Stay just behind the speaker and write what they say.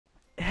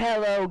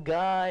Hello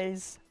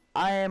guys,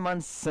 I am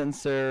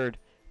Uncensored,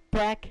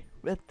 back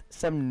with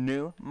some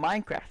new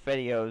Minecraft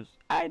videos.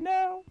 I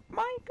know,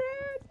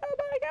 Minecraft, oh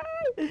my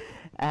god!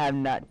 I have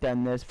not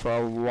done this for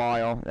a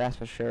while, that's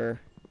for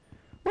sure.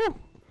 Woo!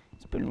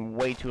 It's been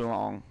way too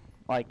long.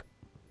 Like,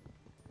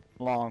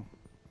 long.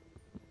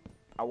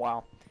 A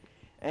while.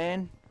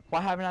 And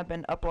why haven't I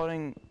been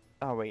uploading?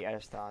 Oh wait, I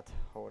just thought.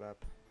 Hold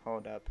up.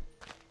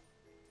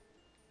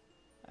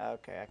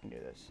 Okay, I can do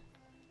this.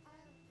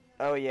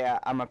 Oh yeah,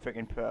 I'm a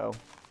freaking pro.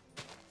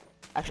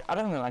 Actually, I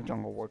don't even like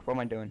Jungle World. What am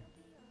I doing?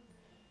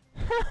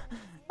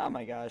 Oh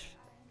my gosh.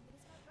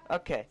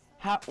 Okay,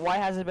 why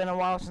has it been a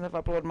while since I've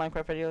uploaded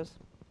Minecraft videos?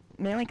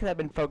 Mainly because I've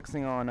been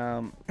focusing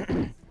on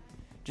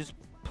just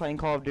playing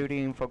Call of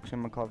Duty and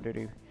focusing on Call of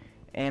Duty.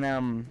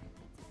 And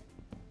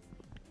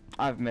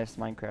I've missed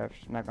Minecraft.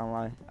 I'm not gonna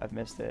lie, I've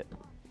missed it.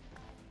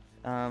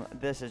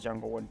 This is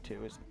Jungle World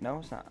 2. No,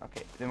 it's not.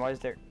 Okay, then why is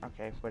there?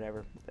 Okay,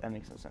 whatever. That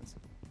makes no sense.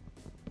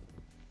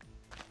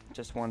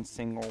 Just one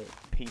single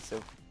piece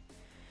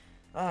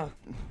of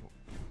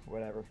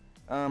whatever.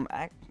 Oh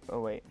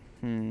wait,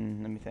 let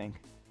me think.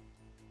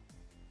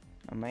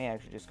 I may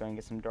actually just go and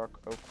get some dark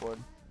oak wood.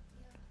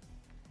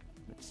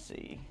 Let's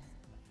see.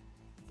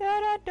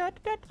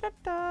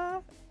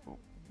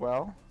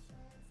 Well,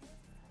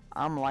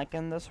 I'm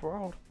liking this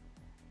world.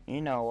 You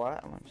know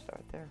what? I'm gonna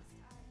start there.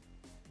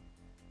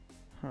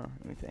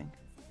 Let me think.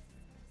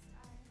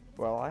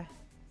 Well,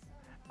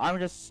 I'm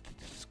just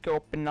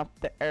scoping up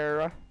the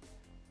area.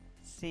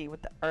 See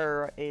what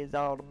the is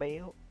all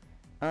about.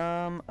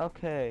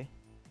 Okay.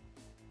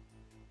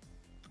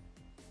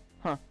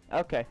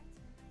 Okay.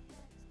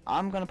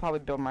 I'm gonna probably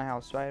build my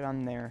house right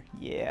on there.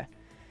 Yeah.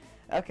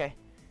 Okay.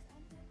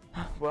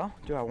 Well,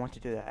 do I want to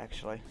do that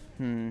actually?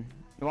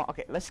 Well,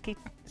 okay, let's keep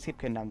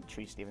cutting down the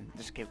trees, Steven.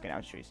 Just keep cutting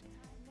down the trees.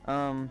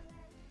 I'm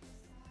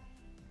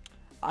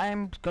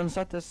gonna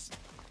start this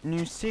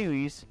new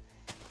series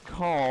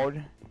called,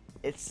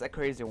 it's a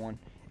crazy one,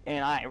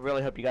 and I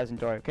really hope you guys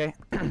enjoy it, okay?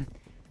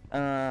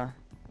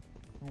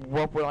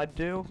 What will I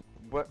do?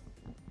 What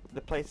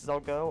the places I'll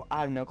go?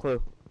 I have no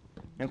clue.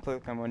 No clue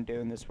what I'm gonna do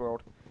in this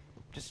world.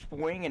 Just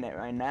winging it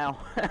right now.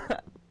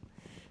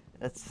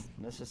 let's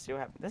just see what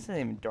happens. This isn't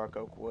even dark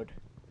oak wood.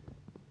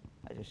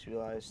 I just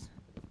realized.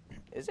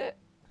 Is it?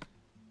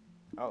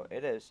 Oh,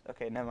 it is.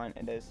 Okay, never mind.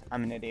 It is.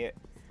 I'm an idiot.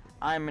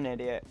 I'm an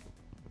idiot.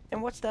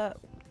 And what's the?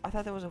 I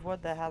thought there was a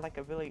wood that had like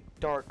a really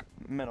dark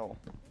middle.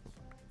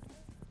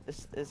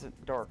 This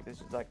isn't dark. This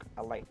is like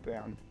a light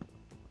brown.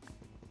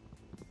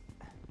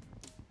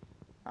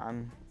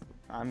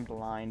 I'm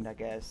blind, I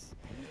guess.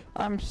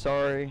 I'm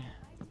sorry.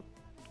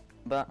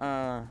 But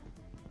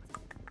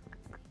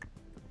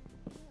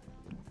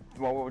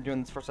what we're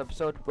doing this first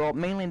episode, well,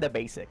 mainly the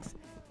basics.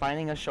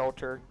 Finding a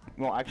shelter.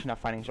 Well, actually not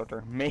finding a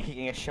shelter,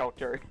 making a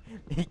shelter.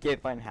 You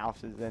can't find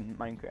houses in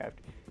Minecraft,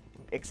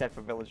 except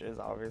for villages,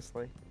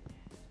 obviously.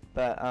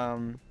 But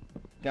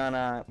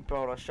gonna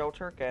build a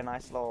shelter, get a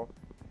nice little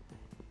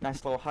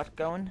hut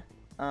going.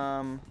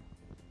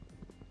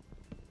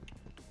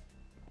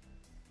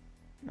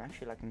 I'm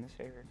actually liking this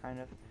area, kind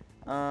of.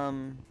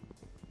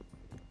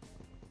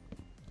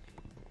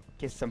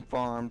 Get some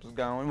farms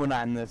going. Well,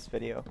 not in this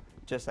video,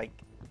 just like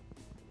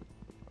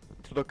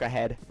to look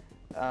ahead.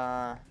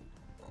 I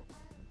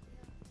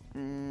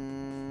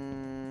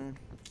don't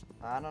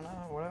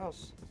know what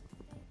else.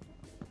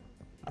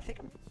 I think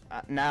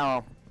I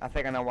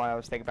think I know why I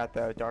was thinking about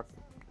the dark,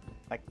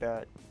 like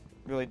the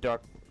really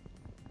dark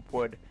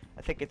wood.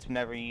 I think it's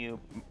whenever you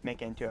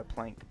make it into a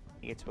plank,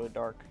 it gets really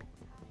dark.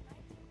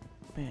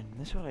 Man,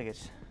 this really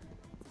gets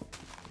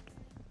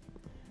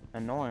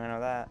annoying, I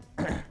know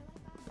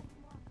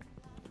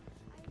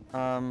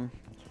that.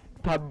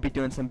 Probably be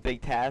doing some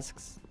big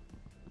tasks.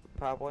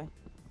 Probably.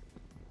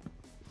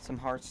 Some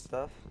hard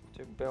stuff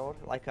to build,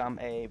 like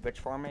a witch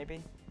farm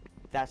maybe.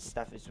 That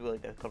stuff is really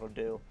difficult to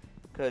do,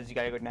 because you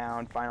gotta go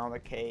down, find all the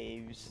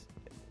caves,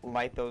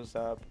 light those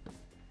up.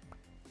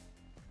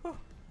 Whew.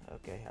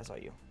 Okay, I saw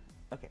you.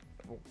 Okay,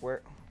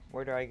 where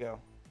do I go?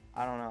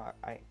 I don't know.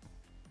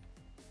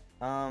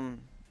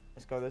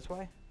 Let's go this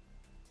way.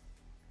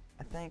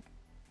 I think.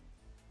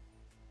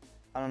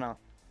 I don't know.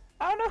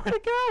 I don't know where to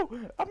go.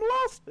 I'm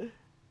lost.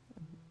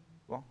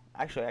 Well,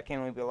 actually, I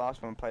can't really be lost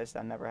from a place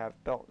that I never have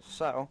built.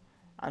 So,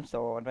 I'm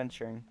still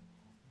adventuring.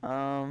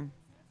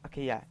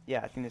 Okay, yeah.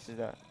 I think this is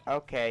a.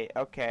 Okay.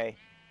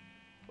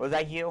 Was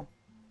that you?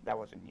 That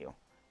wasn't you.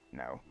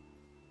 No.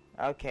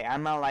 Okay,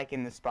 I'm not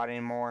liking this spot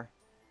anymore.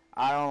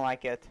 I don't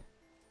like it.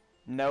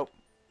 Nope.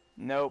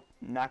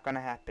 Not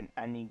gonna happen.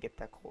 I need to get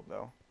that coal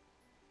though.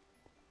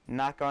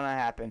 Not gonna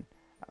happen.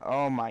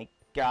 Oh my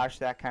gosh,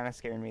 that kind of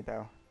scared me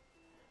though.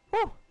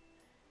 Whew.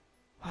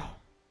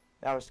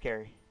 That was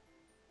scary.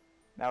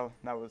 That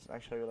was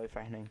actually really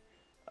frightening.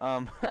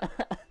 Gosh.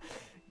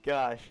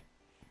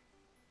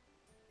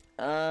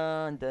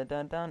 Dun.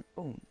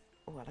 Oh,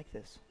 I like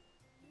this.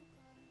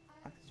 I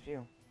like this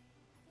view.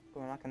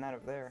 Oh, I'm knocking that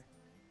over there.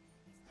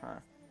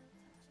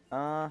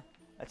 Huh.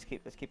 Let's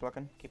keep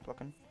looking.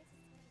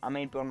 I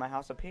may build my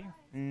house up here.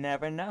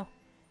 Never know.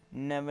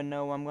 Never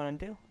know what I'm gonna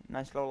do.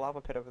 Nice little lava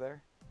pit over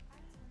there.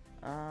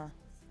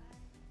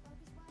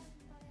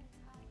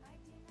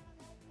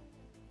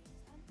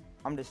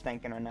 I'm just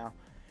thinking right now.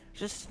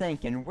 Just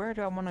thinking, where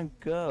do I want to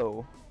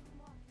go?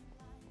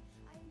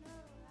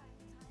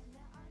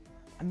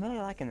 I'm really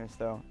liking this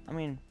though. I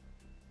mean,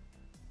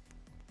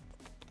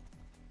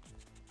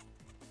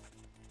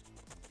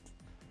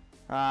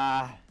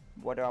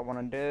 what do I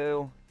want to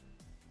do?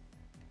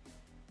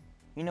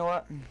 You know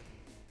what?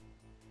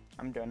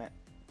 I'm doing it.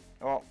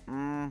 Well,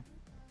 no,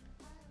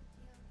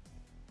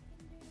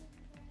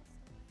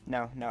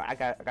 I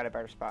got a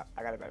better spot.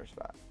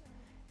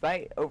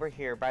 Right over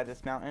here by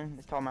this mountain,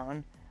 this tall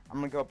mountain, I'm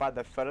gonna go by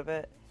the foot of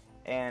it,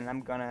 and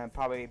I'm gonna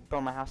probably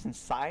build my house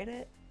inside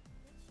it.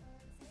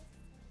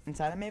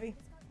 Inside it, maybe?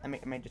 I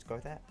may just go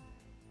with that.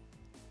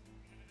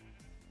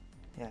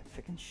 Yeah,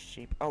 freaking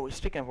sheep. Oh,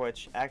 speaking of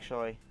which,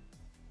 actually.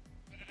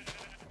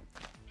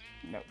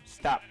 No,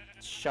 stop.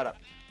 Shut up.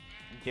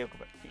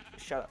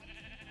 Shut up.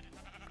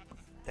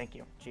 Thank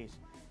you. Jeez.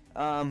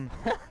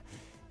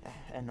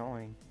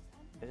 Annoying.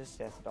 Is this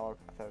yes, a dog?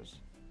 I thought it was.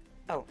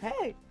 Oh,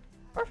 hey!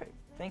 Perfect.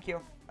 Thank you.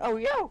 Oh,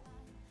 yo!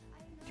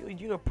 Dude,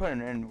 you are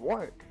putting in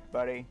work,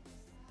 buddy.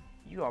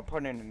 You are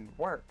putting in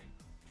work.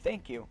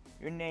 Thank you.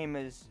 Your name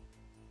is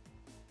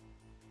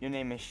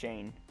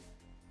Shane.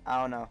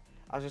 I don't know.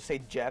 I was gonna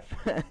say Jeff.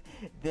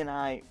 Then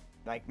I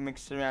like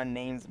mixed around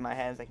names in my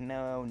head. I was like,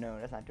 no,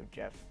 that's not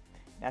Jeff.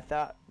 And I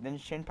thought then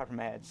Shane popped in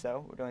my head.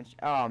 So we're doing.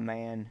 Oh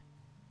man.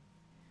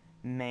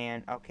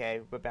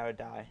 Okay, we're about to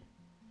die.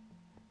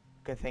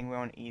 Good thing we're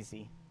on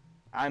easy.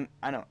 I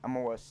know. I'm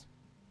a wuss.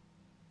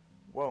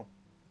 Whoa.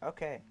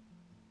 Okay.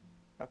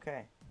 I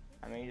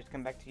may just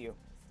come back to you.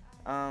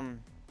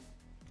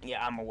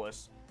 Yeah, I'm a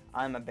wuss.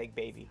 I'm a big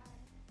baby.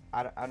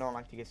 I don't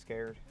like to get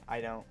scared.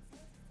 I don't.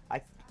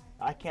 I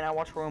cannot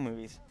watch horror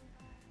movies.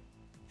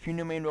 If you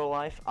knew me in real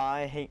life,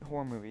 I hate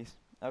horror movies.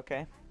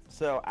 Okay?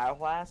 So,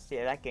 Outlast,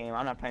 yeah, that game,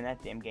 I'm not playing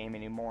that damn game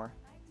anymore.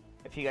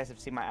 If you guys have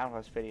seen my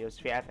Outlast videos,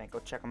 if you haven't, go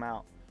check them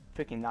out.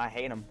 Freaking, I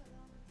hate them.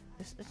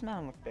 This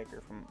mountain looks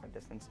bigger from a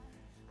distance.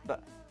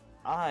 But,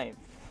 oh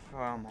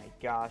my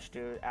gosh,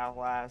 dude,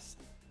 Outlast.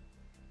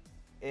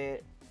 I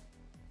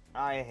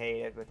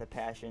hate it with a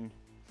passion.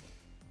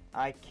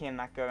 I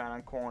cannot go down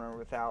a corner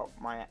without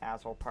my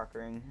asshole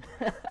puckering.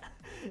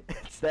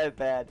 It's that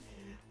bad.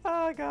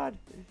 Oh god.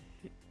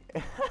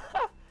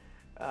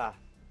 The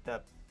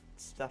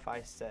stuff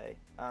I say.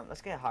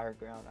 Let's get higher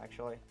ground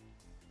actually.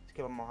 Let's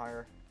get a little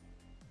more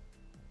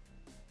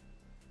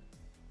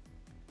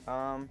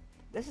higher.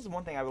 This is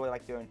one thing I really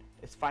like doing,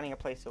 is finding a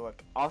place to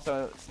look.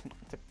 Also, it's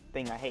a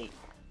thing I hate,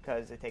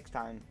 because it takes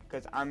time.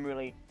 Because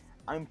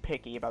I'm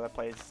picky about the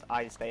place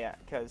I stay at,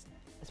 because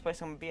this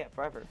place I'm going to be at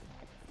forever.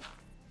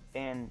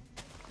 And,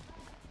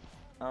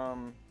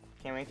 can't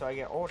wait till I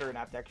get older and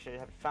have to actually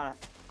have to find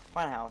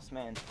a house,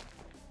 man.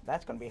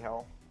 That's going to be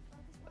hell.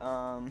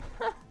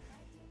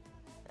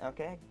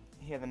 Okay,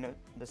 here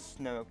the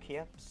snow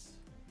caps.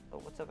 Oh,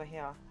 what's over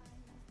here?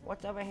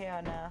 What's over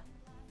here now?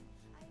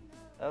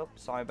 Oh,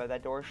 sorry about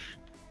that door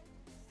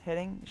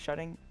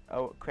shutting.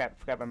 Oh, crap,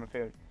 forgot about my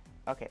food.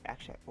 Okay,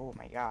 actually, oh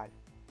my god.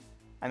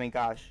 I mean,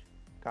 gosh.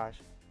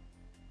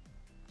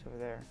 It's over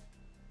there.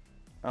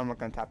 I'm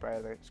looking on top right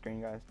of the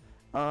screen, guys.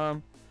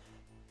 I'm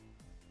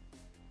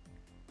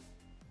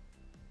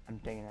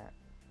digging that.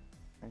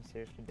 I'm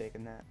seriously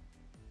digging that.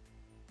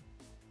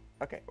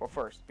 Okay, well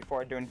first, before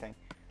I do anything,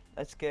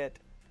 let's get,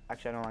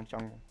 actually I don't like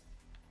jungle.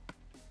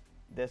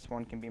 This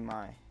one can be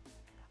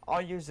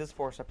I'll use this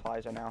for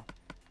supplies right now.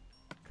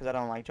 Because I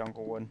don't like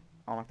jungle wood.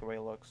 I don't like the way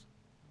it looks.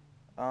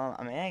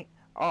 I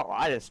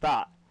just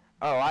thought.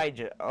 I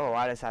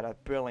just had a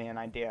brilliant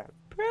idea.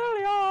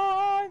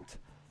 Brilliant!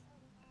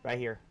 Right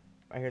here.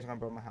 Right here's gonna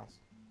build my house.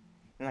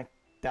 And like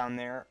down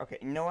there. Okay,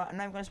 you know what? I'm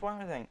not gonna spoil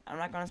anything.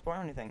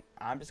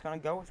 I'm just gonna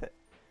go with it.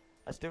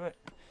 Let's do it.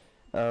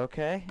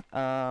 Okay.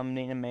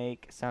 Need to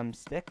make some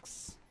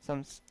sticks.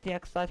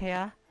 Right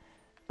here.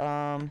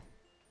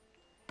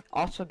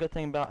 Also, a good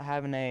thing about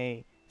having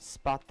a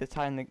spot that's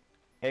high in the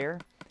air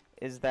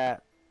is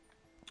that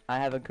I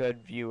have a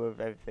good view of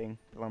everything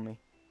below me.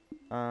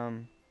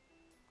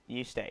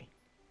 You stay.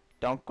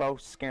 Don't go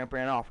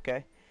scampering off,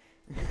 okay?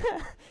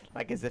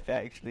 Like as if it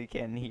actually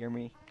can hear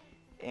me,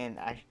 and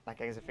like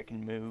as if it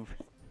can move.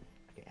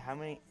 Okay, how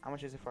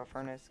much is it for a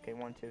furnace? Okay,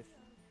 1, 2.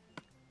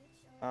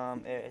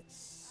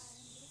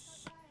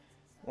 It's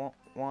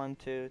 1,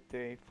 2,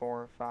 3,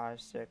 4,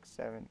 5, 6,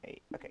 7,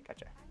 8. Okay,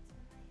 gotcha.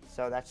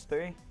 So that's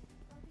 3,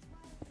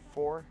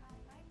 4,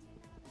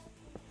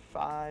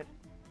 5,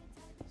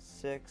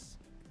 6,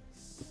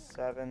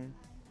 7,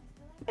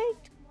 8.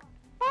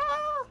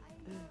 Ah!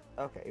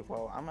 Okay,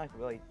 well, I'm like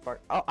really far.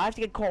 Oh, I have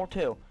to get coal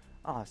too.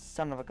 Oh,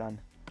 son of a gun.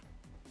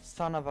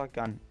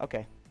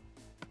 Okay.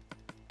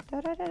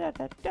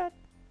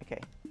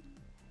 Okay.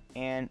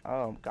 And,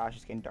 oh gosh,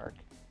 it's getting dark.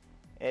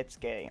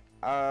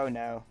 Oh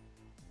no.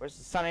 Where's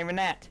the sun even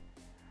at?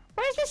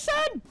 Where's the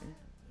sun?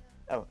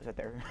 Oh, it's right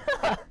there.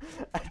 I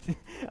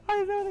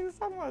didn't know where the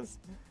sun was.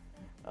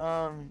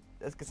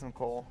 Let's get some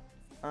coal.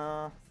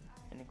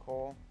 Any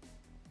coal?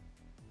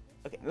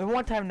 Okay, the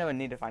one time I never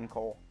need to find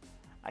coal.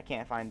 I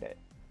can't find it.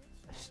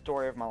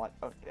 Story of my life.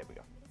 Okay, there we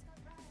go.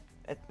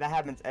 That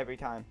happens every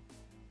time.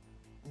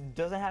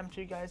 Doesn't happen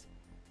to you guys?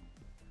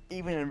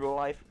 Even in real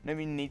life,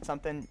 maybe you need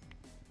something.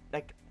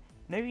 Like,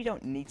 maybe you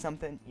don't need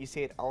something, you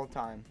see it all the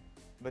time.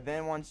 But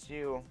then once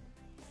you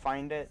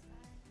find it.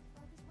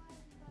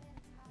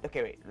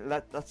 Okay, wait.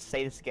 Let's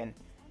say this again.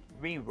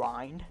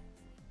 Rewind.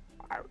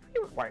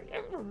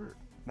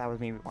 That was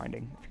me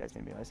rewinding, if you guys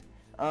didn't realize.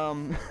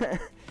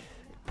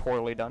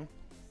 Poorly done.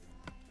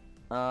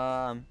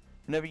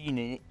 Whenever you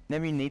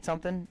need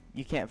something,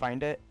 you can't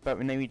find it, but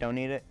whenever you don't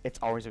need it, it's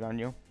always around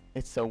you.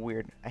 It's so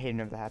weird. I hate it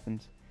whenever that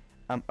happens.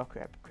 Oh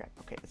crap.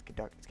 Okay, it's getting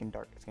dark. It's getting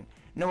dark. You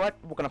know what?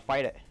 We're gonna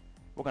fight it.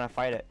 We're gonna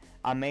fight it.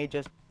 I may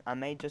just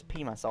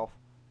pee myself,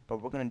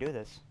 but we're gonna do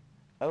this.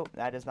 Oh,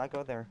 that does not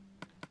go there.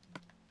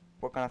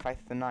 We're gonna fight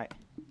through the night.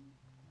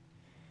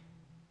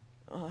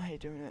 Oh, I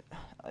hate doing it.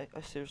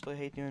 I seriously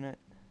hate doing it.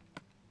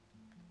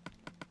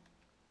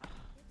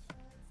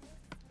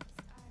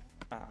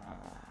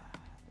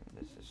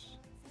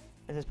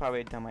 This is probably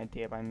a dumb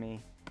idea by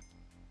me,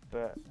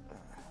 but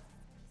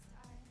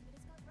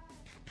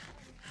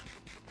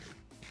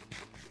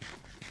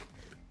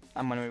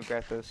I'm gonna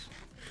regret this.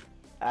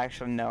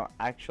 Actually, no.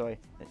 Actually,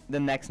 the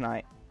next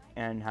night,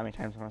 and how many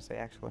times am I gonna say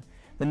actually?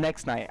 The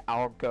next night,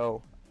 I'll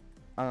go.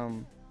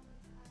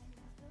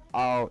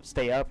 I'll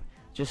stay up.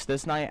 Just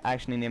this night, I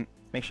actually need to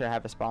make sure I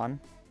have a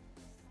spawn.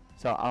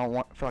 So I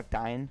don't feel like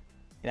dying,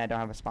 and I don't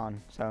have a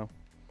spawn. So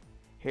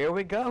here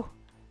we go.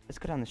 Let's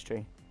go down this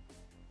tree.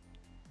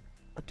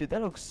 Oh, dude,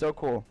 that looks so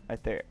cool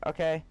right there.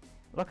 Okay,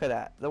 look at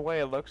that. The way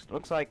it looks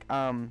like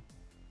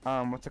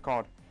what's it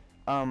called?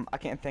 I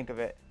can't think of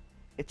it.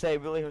 It's a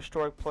really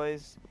historic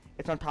place.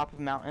 It's on top of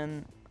a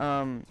mountain.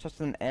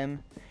 Just an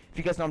M. If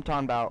you guys know what I'm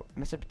talking about,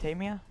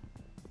 Mesopotamia.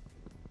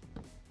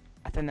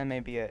 I think that may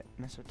be it.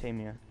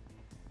 Mesopotamia.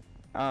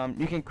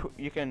 You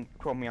can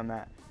quote me on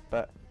that,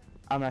 but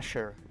I'm not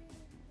sure.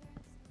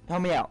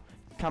 Help me out.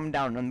 Comment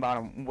down on the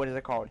bottom. What is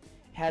it called?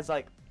 It has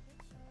like,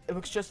 it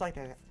looks just like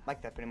that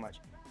pretty much.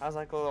 It has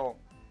like a little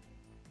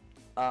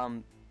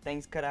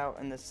things cut out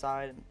on the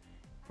side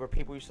where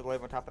people used to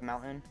live on top of a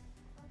mountain.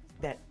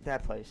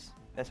 That place.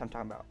 That's what I'm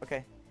talking about.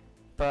 Okay,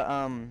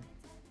 but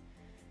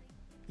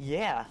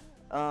yeah.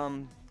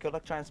 Good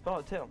luck trying to spell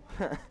it too.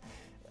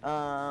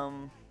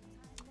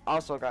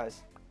 Also,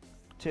 guys,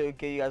 to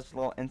give you guys a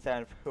little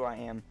insight of who I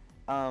am.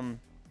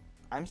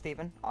 I'm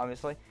Steven,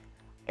 obviously,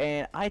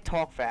 and I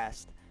talk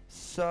fast.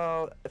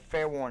 So,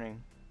 fair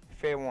warning,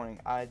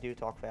 I do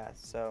talk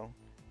fast. So,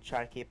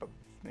 try to keep up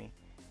with me.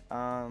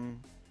 I'm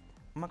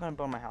not gonna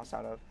build my house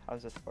out of. How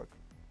does this work?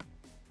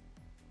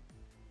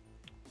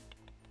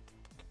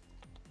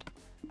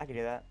 I can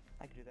do that.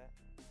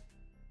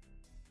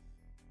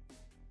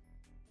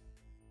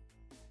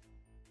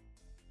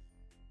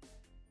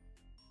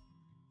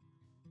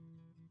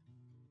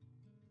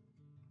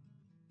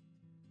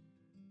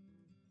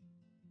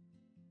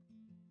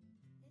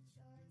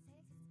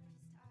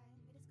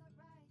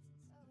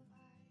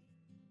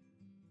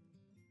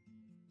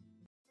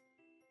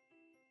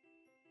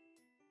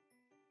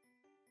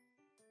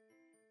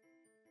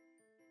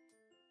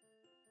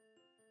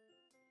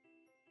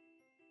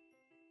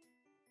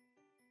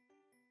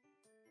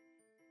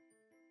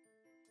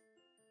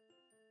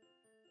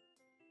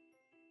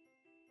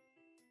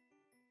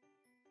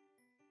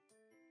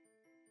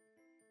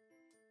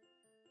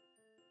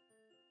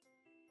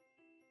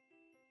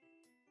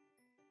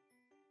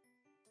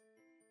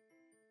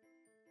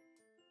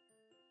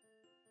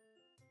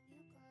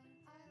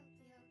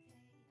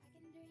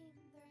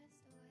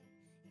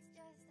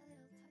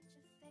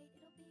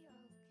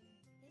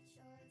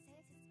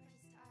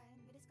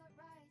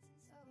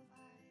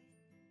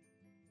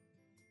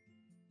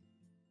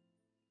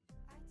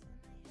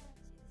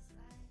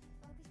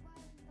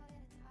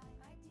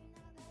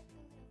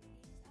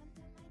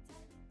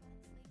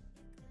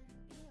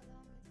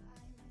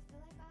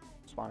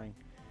 Spawning.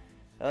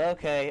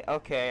 Okay,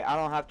 I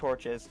don't have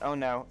torches. Oh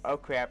no. Oh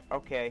crap.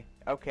 Okay.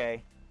 I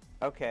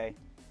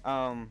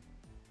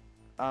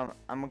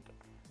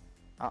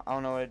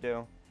don't know what to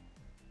do.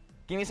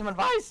 Give me some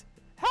advice.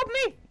 Help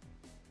me.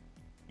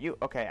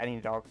 Okay, I need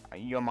a dog.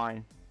 You're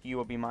mine. You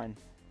will be mine.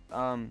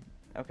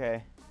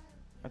 Okay,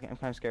 I'm kind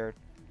of scared.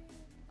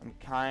 I'm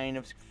kind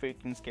of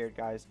freaking scared,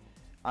 guys.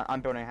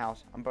 I'm building a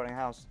house.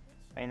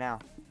 Right now.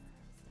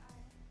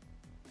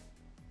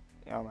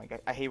 Oh my god,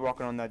 I hate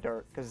walking on the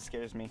dirt because it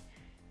scares me.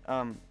 Why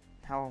am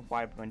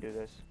I gonna do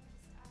this?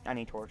 I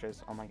need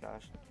torches. Oh my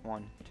gosh.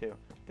 1, 2,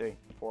 3,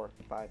 4,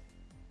 5.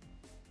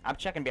 I'm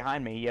checking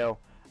behind me, yo.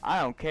 I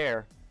don't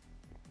care.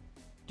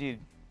 Dude.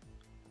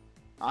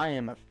 I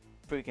am a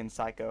freaking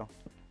psycho.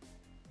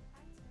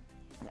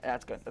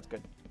 That's good.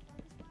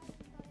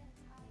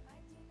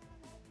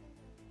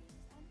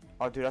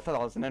 Oh dude, I thought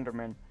that was an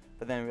Enderman,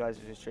 but then I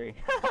realized it was a tree.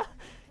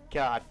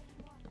 God.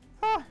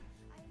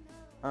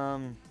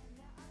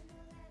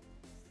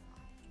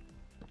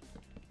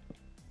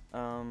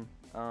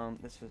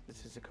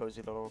 This is a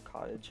cozy little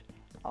cottage.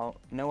 You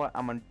know what?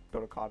 I'm gonna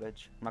build a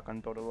cottage. I'm not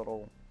gonna build a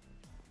little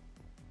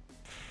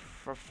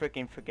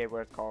freaking forget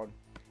what it's called.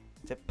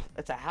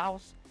 It's a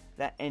house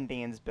that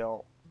Indians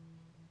built.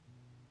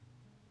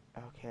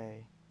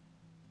 Okay.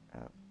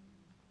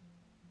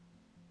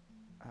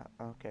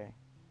 Okay.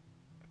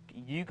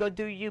 You go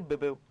do you, boo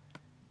boo.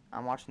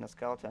 I'm watching the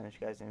skeleton. If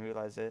you guys didn't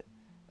realize it.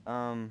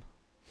 I'm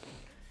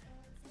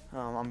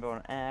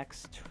building an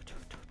axe.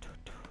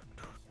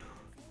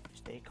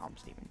 Stay calm,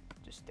 Steven.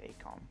 Just stay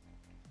calm.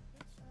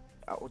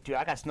 Oh, dude,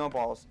 I got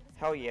snowballs.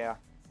 Hell yeah.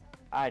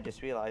 I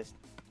just realized.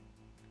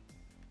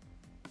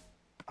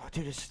 Oh,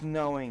 dude, it's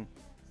snowing.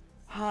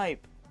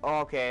 Hype.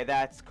 Okay,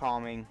 that's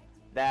calming.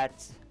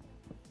 That's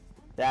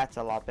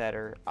a lot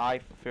better. I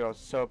feel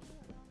so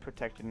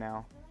protected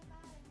now.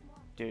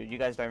 Dude, you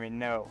guys don't even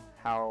know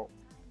how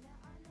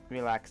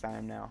relaxed I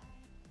am now.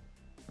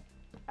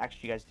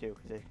 Actually, you guys do,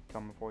 because they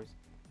tell my voice.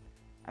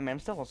 I mean, I'm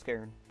still a little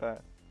scared,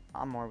 but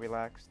I'm more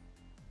relaxed.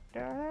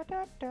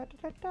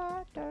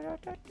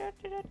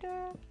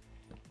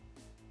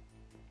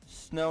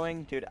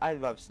 Snowing, dude, I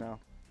love snow.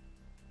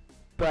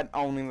 But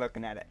only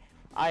looking at it.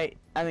 I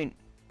mean,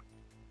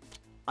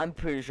 I'm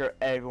pretty sure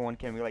everyone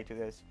can relate to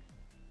this.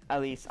 At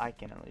least I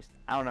can, at least.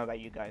 I don't know about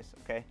you guys,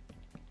 okay?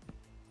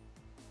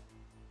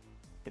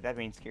 Dude, that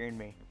means scaring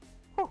me.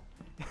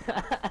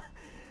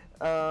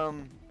 I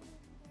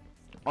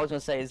was gonna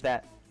say is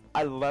that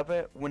I love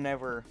it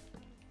whenever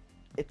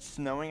it's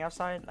snowing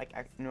outside, like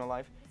in real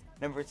life.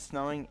 Whenever it's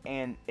snowing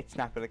and it's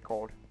not really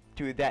cold.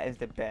 Dude, that is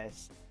the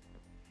best.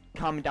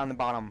 Comment down the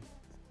bottom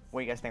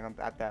what you guys think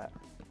about that.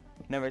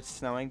 Whenever it's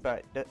snowing,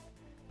 but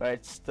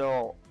it's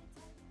still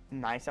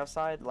nice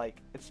outside.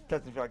 Like, it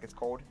doesn't feel like it's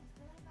cold,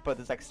 but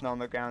there's like snow on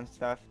the ground and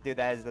stuff. Dude,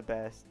 that is the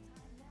best.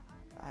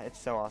 It's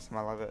so awesome.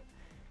 I love it.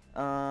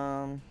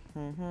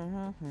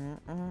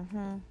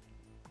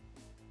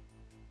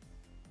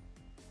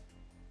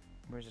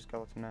 Where's the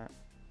skeleton at?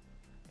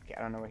 Okay,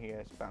 I don't know where he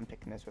is, but I'm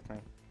taking this with me.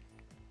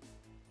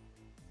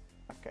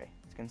 Okay,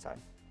 let's get inside.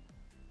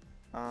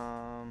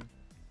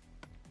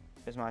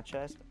 Here's my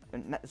chest.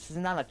 This is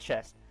not a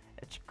chest.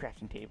 It's a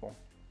crafting table.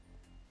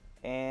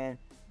 And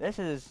this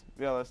is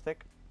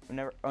realistic.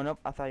 Whenever, oh nope,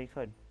 I thought you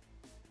could.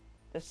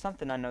 There's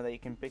something I know that you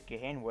can pick your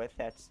hand with.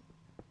 That's.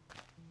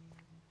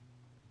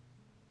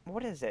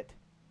 What is it?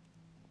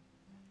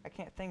 I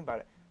can't think about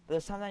it.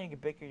 There's something you can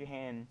pick your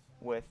hand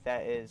with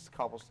that is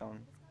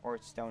cobblestone or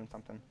stone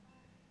something.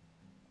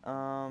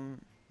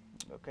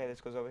 Okay,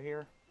 this goes over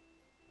here.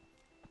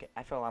 Okay,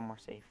 I feel a lot more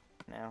safe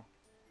now.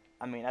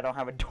 I mean, I don't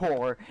have a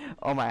door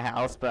on my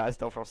house, but I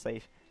still feel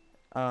safe.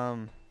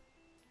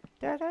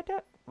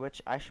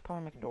 Which I should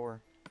probably make a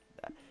door,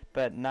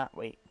 but not.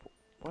 Wait,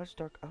 what does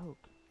dark oak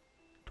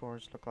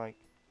doors look like?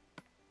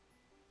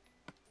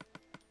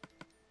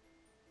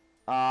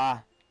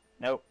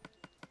 Nope.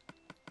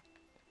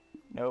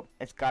 Nope.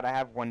 It's gotta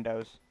have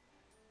windows.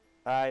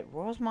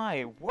 Where's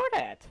my wood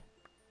at?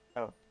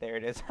 Oh, there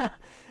it is.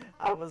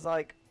 I was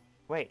like,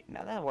 wait,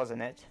 no, that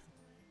wasn't it.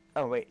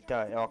 Oh wait,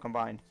 duh, it all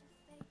combined.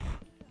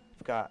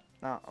 Forgot.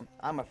 No,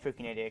 I'm a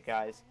freaking idiot,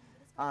 guys.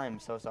 I'm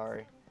so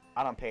sorry.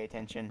 I don't pay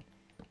attention.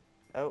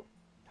 Oh,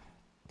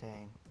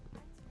 dang.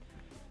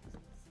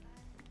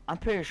 I'm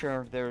pretty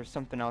sure there's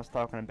something else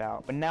talking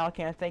about, but now I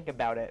can't think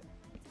about it.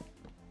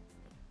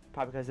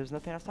 Probably because there's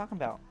nothing else talking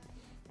about.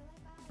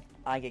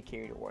 I get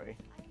carried away.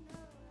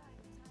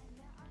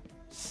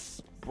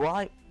 Well,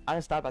 I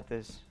just thought about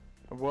this.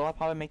 Will I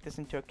probably make this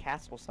into a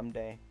castle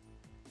someday?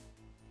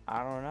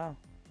 I don't know.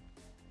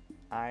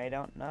 I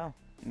don't know.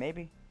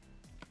 Maybe.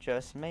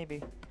 Just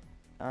maybe.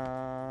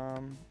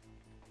 Turn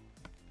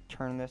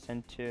this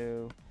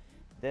into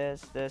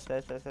this.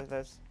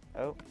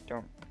 Oh,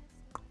 don't.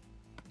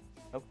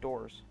 Oh,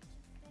 doors.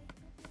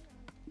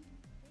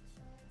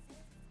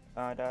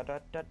 Oh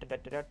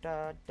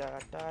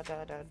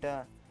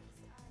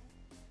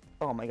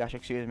my gosh,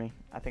 excuse me.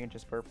 I think I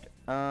just burped.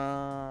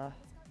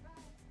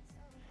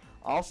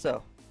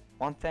 Also,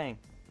 one thing.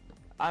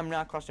 I'm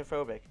not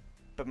claustrophobic,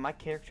 but my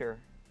character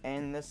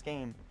in this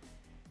game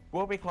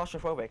will be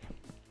claustrophobic.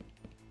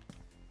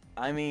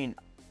 I mean,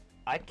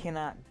 I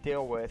cannot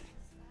deal with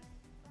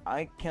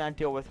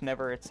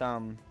whenever it's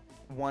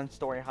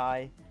 1-story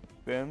high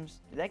rooms.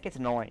 That gets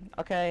annoying.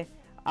 Okay,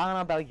 I don't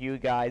know about you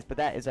guys, but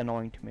that is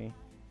annoying to me.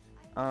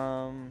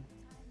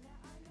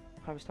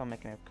 Probably still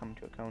making it come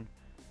to a cone.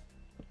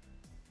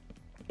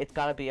 It's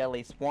gotta be at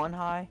least 1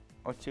 high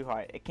or 2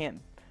 high.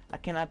 I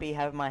cannot be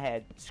having my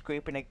head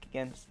scraping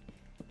against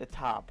the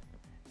top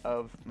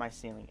of my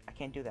ceiling. I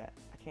can't do that.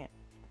 I can't.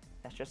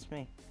 That's just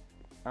me.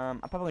 I'm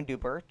probably gonna do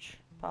birch.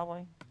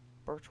 Probably.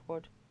 Birch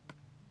wood.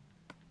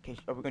 Okay,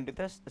 are we gonna do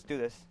this? Let's do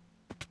this.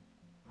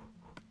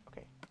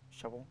 Okay.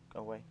 Shovel, go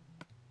away.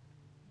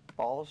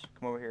 Balls,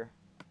 come over here.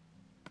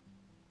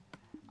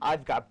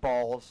 I've got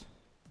balls.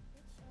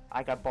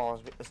 I got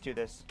balls. Let's do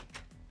this.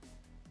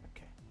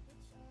 Okay.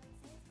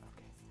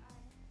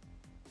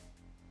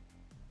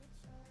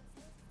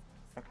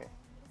 Okay.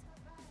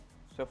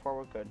 So far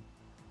we're good.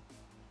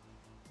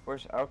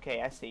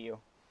 Okay, I see you.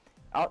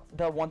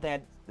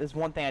 There's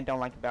one thing I don't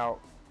like about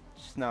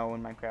snow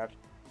in Minecraft.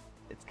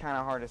 It's kind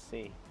of hard to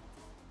see.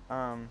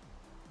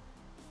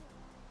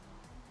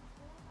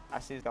 I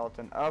see a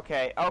skeleton.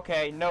 Okay,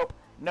 okay, nope,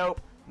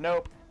 nope,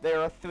 nope. There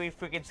are 3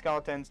 freaking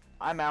skeletons.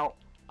 I'm out.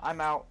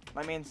 I'm out.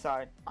 Let me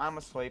inside. I'm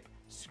asleep.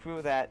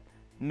 Screw that.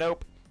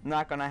 Nope.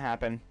 Not gonna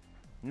happen.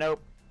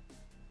 Nope.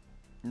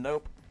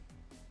 Nope.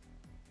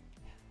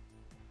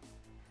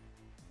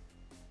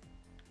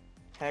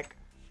 Heck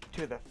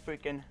to the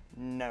freaking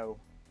no.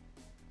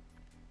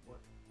 What?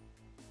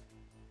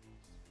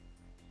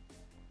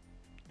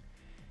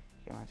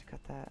 Okay, I have to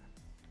cut that.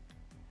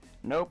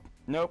 Nope.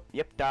 Nope.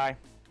 Yep. Die.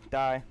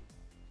 Die.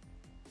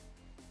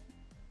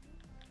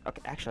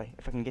 Okay, actually,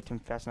 if I can get to him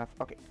fast enough.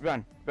 Okay,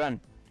 run. Run.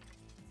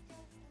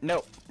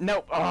 Nope.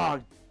 Nope. Oh,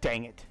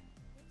 dang it.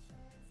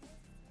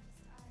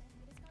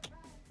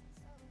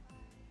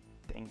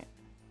 Dang it.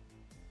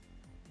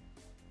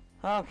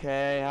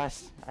 Okay,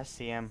 I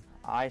see him.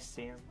 I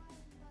see him.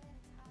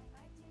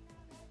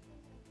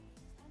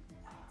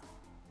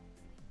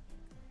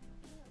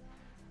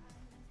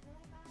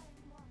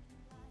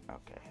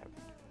 Okay, how can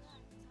we do this?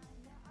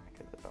 I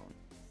got the bone.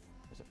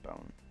 There's a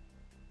bone.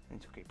 And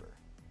there's a creeper.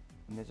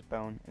 And there's a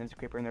bone. And there's a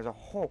creeper. And there's a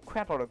whole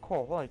crap load of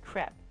coal. Holy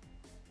crap.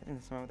 I think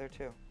there's some over there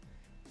too.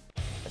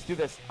 Let's do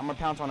this. I'm gonna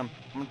pounce on him.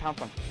 I'm gonna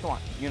pounce on him. Come on.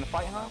 You gonna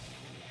fight, huh?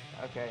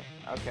 Okay.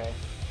 Okay.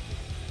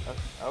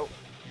 Oh.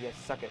 Yes,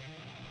 suck it.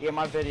 Yeah,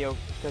 my video,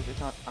 because it's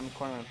not, I'm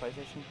recording on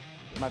PlayStation,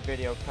 my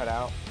video cut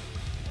out,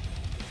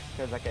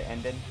 because like it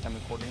ended, I'm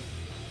recording,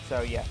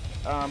 so yeah,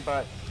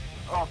 but,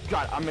 oh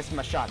god, I'm missing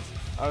my shots,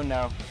 oh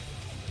no.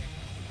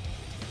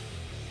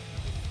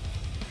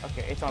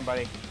 Okay, it's on,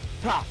 buddy.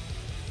 Ha!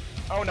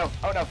 Oh no,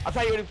 I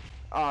thought you would've,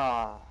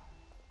 I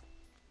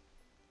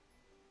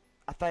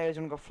thought you was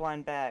gonna go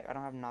flying back. I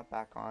don't have not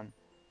back on.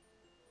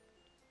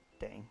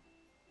 Dang.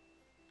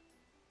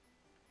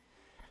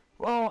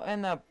 Well,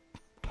 and the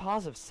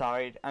positive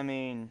side, I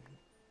mean,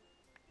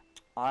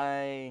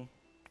 I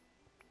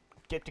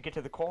get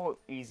to the coal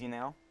easy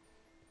now.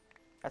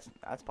 That's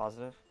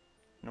positive.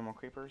 No more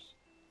creepers.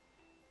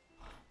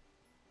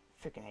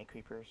 Freaking hate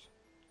creepers.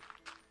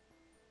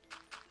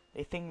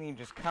 They think they can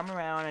just come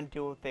around and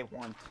do what they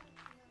want.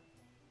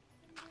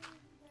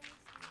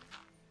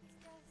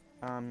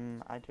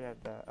 I do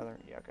have the other,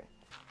 yeah, okay.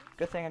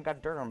 Good thing I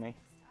got dirt on me.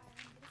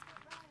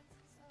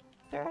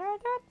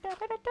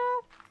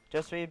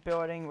 Just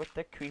rebuilding with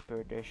the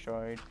creeper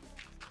destroyed.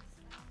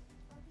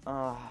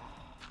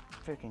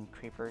 Freaking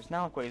creepers.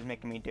 Now look what he's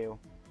making me do.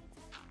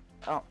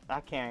 Oh,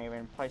 I can't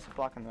even place a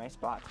block in the right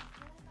spot.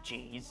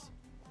 Jeez.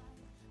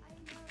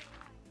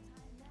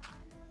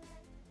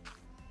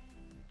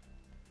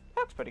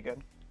 That looks pretty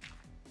good.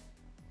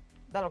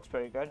 That looks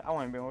pretty good. I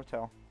want to be able to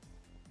tell.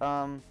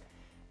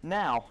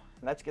 Now,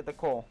 let's get the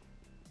coal.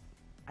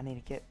 I need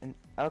to get an...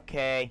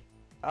 Okay.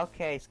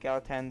 Okay,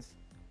 skeletons.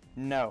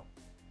 No.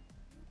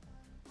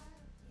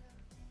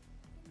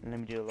 Let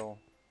me do a little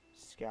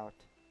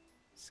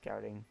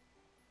scouting.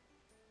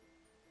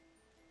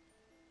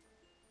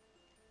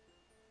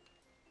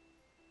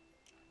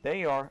 There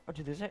you are. Oh,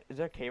 dude, is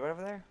there a cave right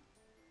over there?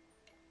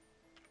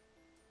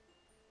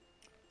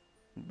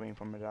 I'm waiting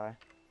for him to die.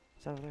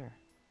 It's over there.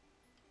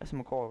 That's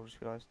some coal, I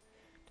just realized.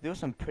 Dude, there was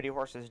some pretty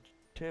horses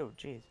too,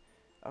 jeez.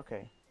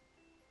 Okay.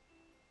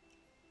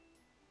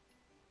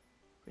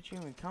 Where'd you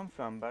even come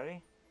from,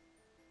 buddy?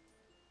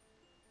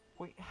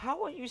 Wait,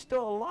 how are you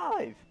still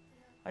alive?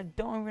 I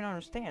don't even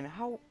understand.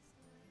 How...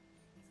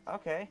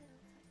 Okay.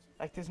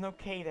 Like, there's no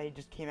cave that he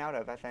just came out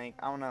of, I think.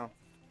 I don't know.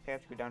 They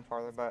have to go down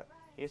farther, but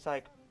he's,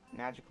 like,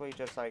 magically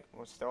just, like,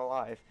 was still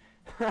alive.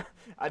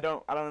 I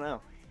don't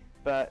know.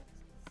 But,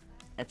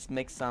 let's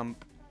make some...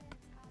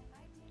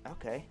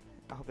 Okay.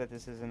 I hope that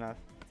this is enough.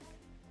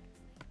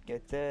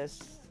 Get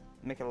this.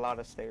 Make a lot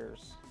of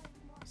stairs.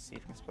 See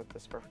if we can split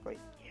this perfectly.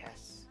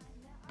 Yes.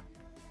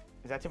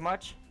 Is that too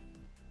much?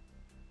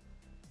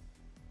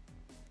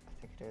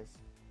 I think it is.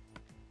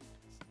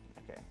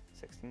 Okay,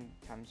 16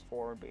 times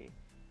 4 would be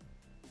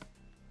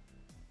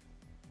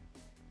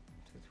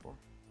 64.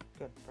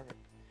 Good, perfect.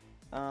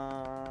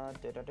 I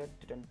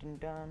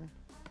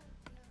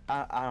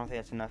don't think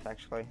that's enough,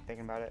 actually,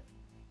 thinking about it.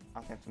 I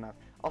don't think that's enough.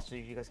 Also,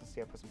 if you guys can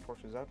see, I put some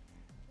torches up.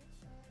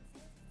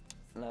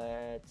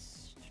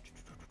 Let's...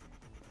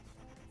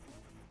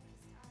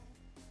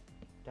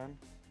 Done.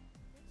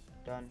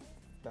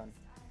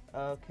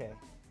 Okay,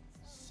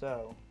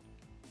 so...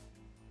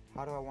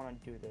 How do I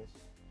want to do this?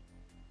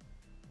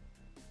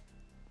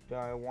 Do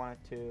I want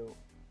it to...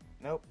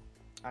 Nope.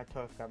 I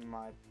totally forgot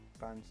my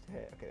buttons to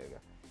hit. Okay, there we go.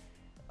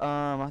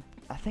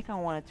 I think I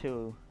want it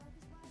to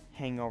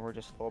hang over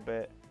just a little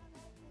bit.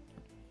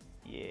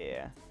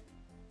 Yeah.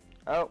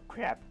 Oh,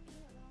 crap.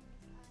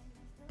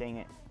 Dang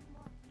it.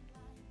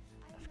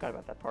 I forgot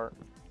about that part.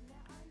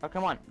 Oh,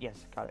 come on.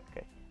 Yes, got it.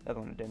 Okay. The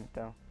other one didn't,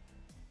 though.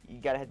 You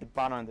gotta hit the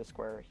bottom of the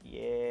square.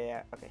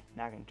 Yeah. Okay,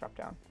 now I can drop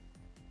down.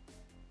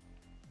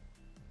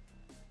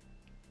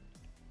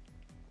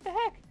 What the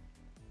heck?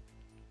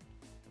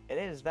 It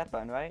is that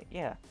button, right?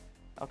 Yeah.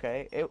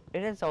 Okay. It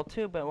is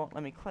L2, but it won't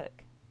let me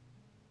click.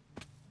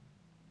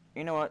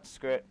 You know what?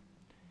 Screw it.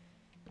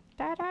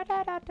 Da da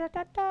da da da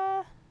da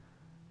da.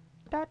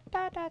 Da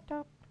da da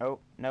da. Oh,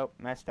 nope.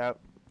 Messed up.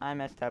 I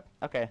messed up.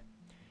 Okay.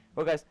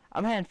 Well, guys,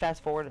 I'm heading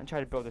fast forward and try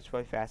to build this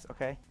really fast,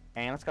 okay?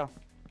 And let's go.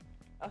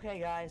 Okay,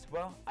 guys,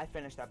 well, I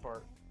finished that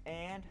part.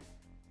 And,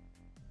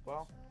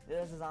 well,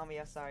 there's a zombie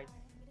outside.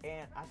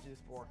 And I have to do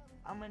this for.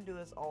 I'm going to do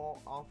this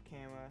all off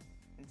camera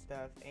and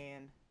stuff.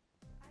 And,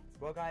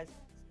 well, guys,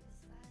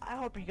 I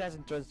hope you guys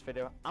enjoyed this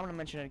video. I'm going to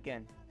mention it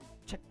again.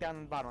 Check down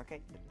in the bottom,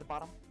 okay? The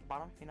bottom,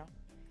 you know?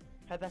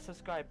 Hit that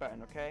subscribe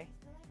button, okay?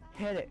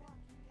 Hit it.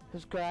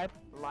 Subscribe,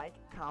 like,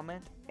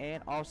 comment,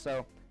 and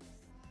also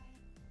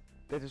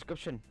the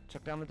description.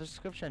 Check down the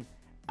description.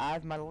 I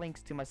have my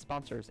links to my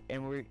sponsors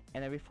and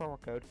a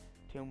referral code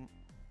to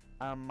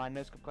my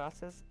no-scope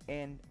glasses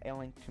and a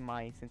link to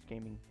my Sense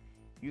Gaming.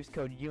 Use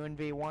code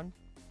UNV1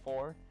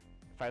 for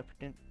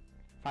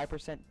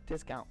 5%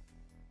 discount.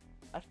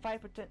 A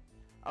 5%.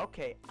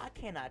 Okay, I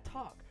cannot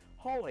talk.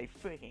 Holy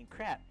freaking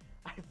crap!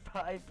 A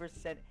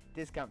 5%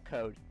 discount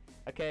code.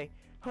 Okay.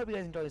 Hope you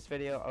guys enjoyed this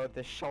video of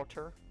the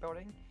shelter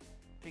building.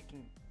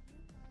 Freaking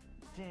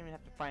didn't even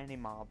have to find any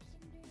mobs.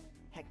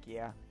 Heck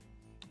yeah.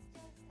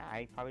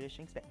 I probably just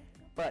jinxed it.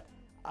 But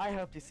I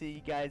hope to see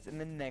you guys in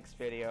the next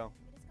video.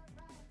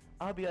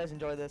 I hope you guys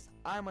enjoy this.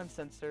 I'm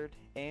uncensored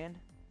and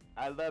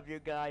I love you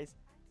guys.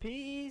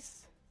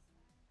 Peace.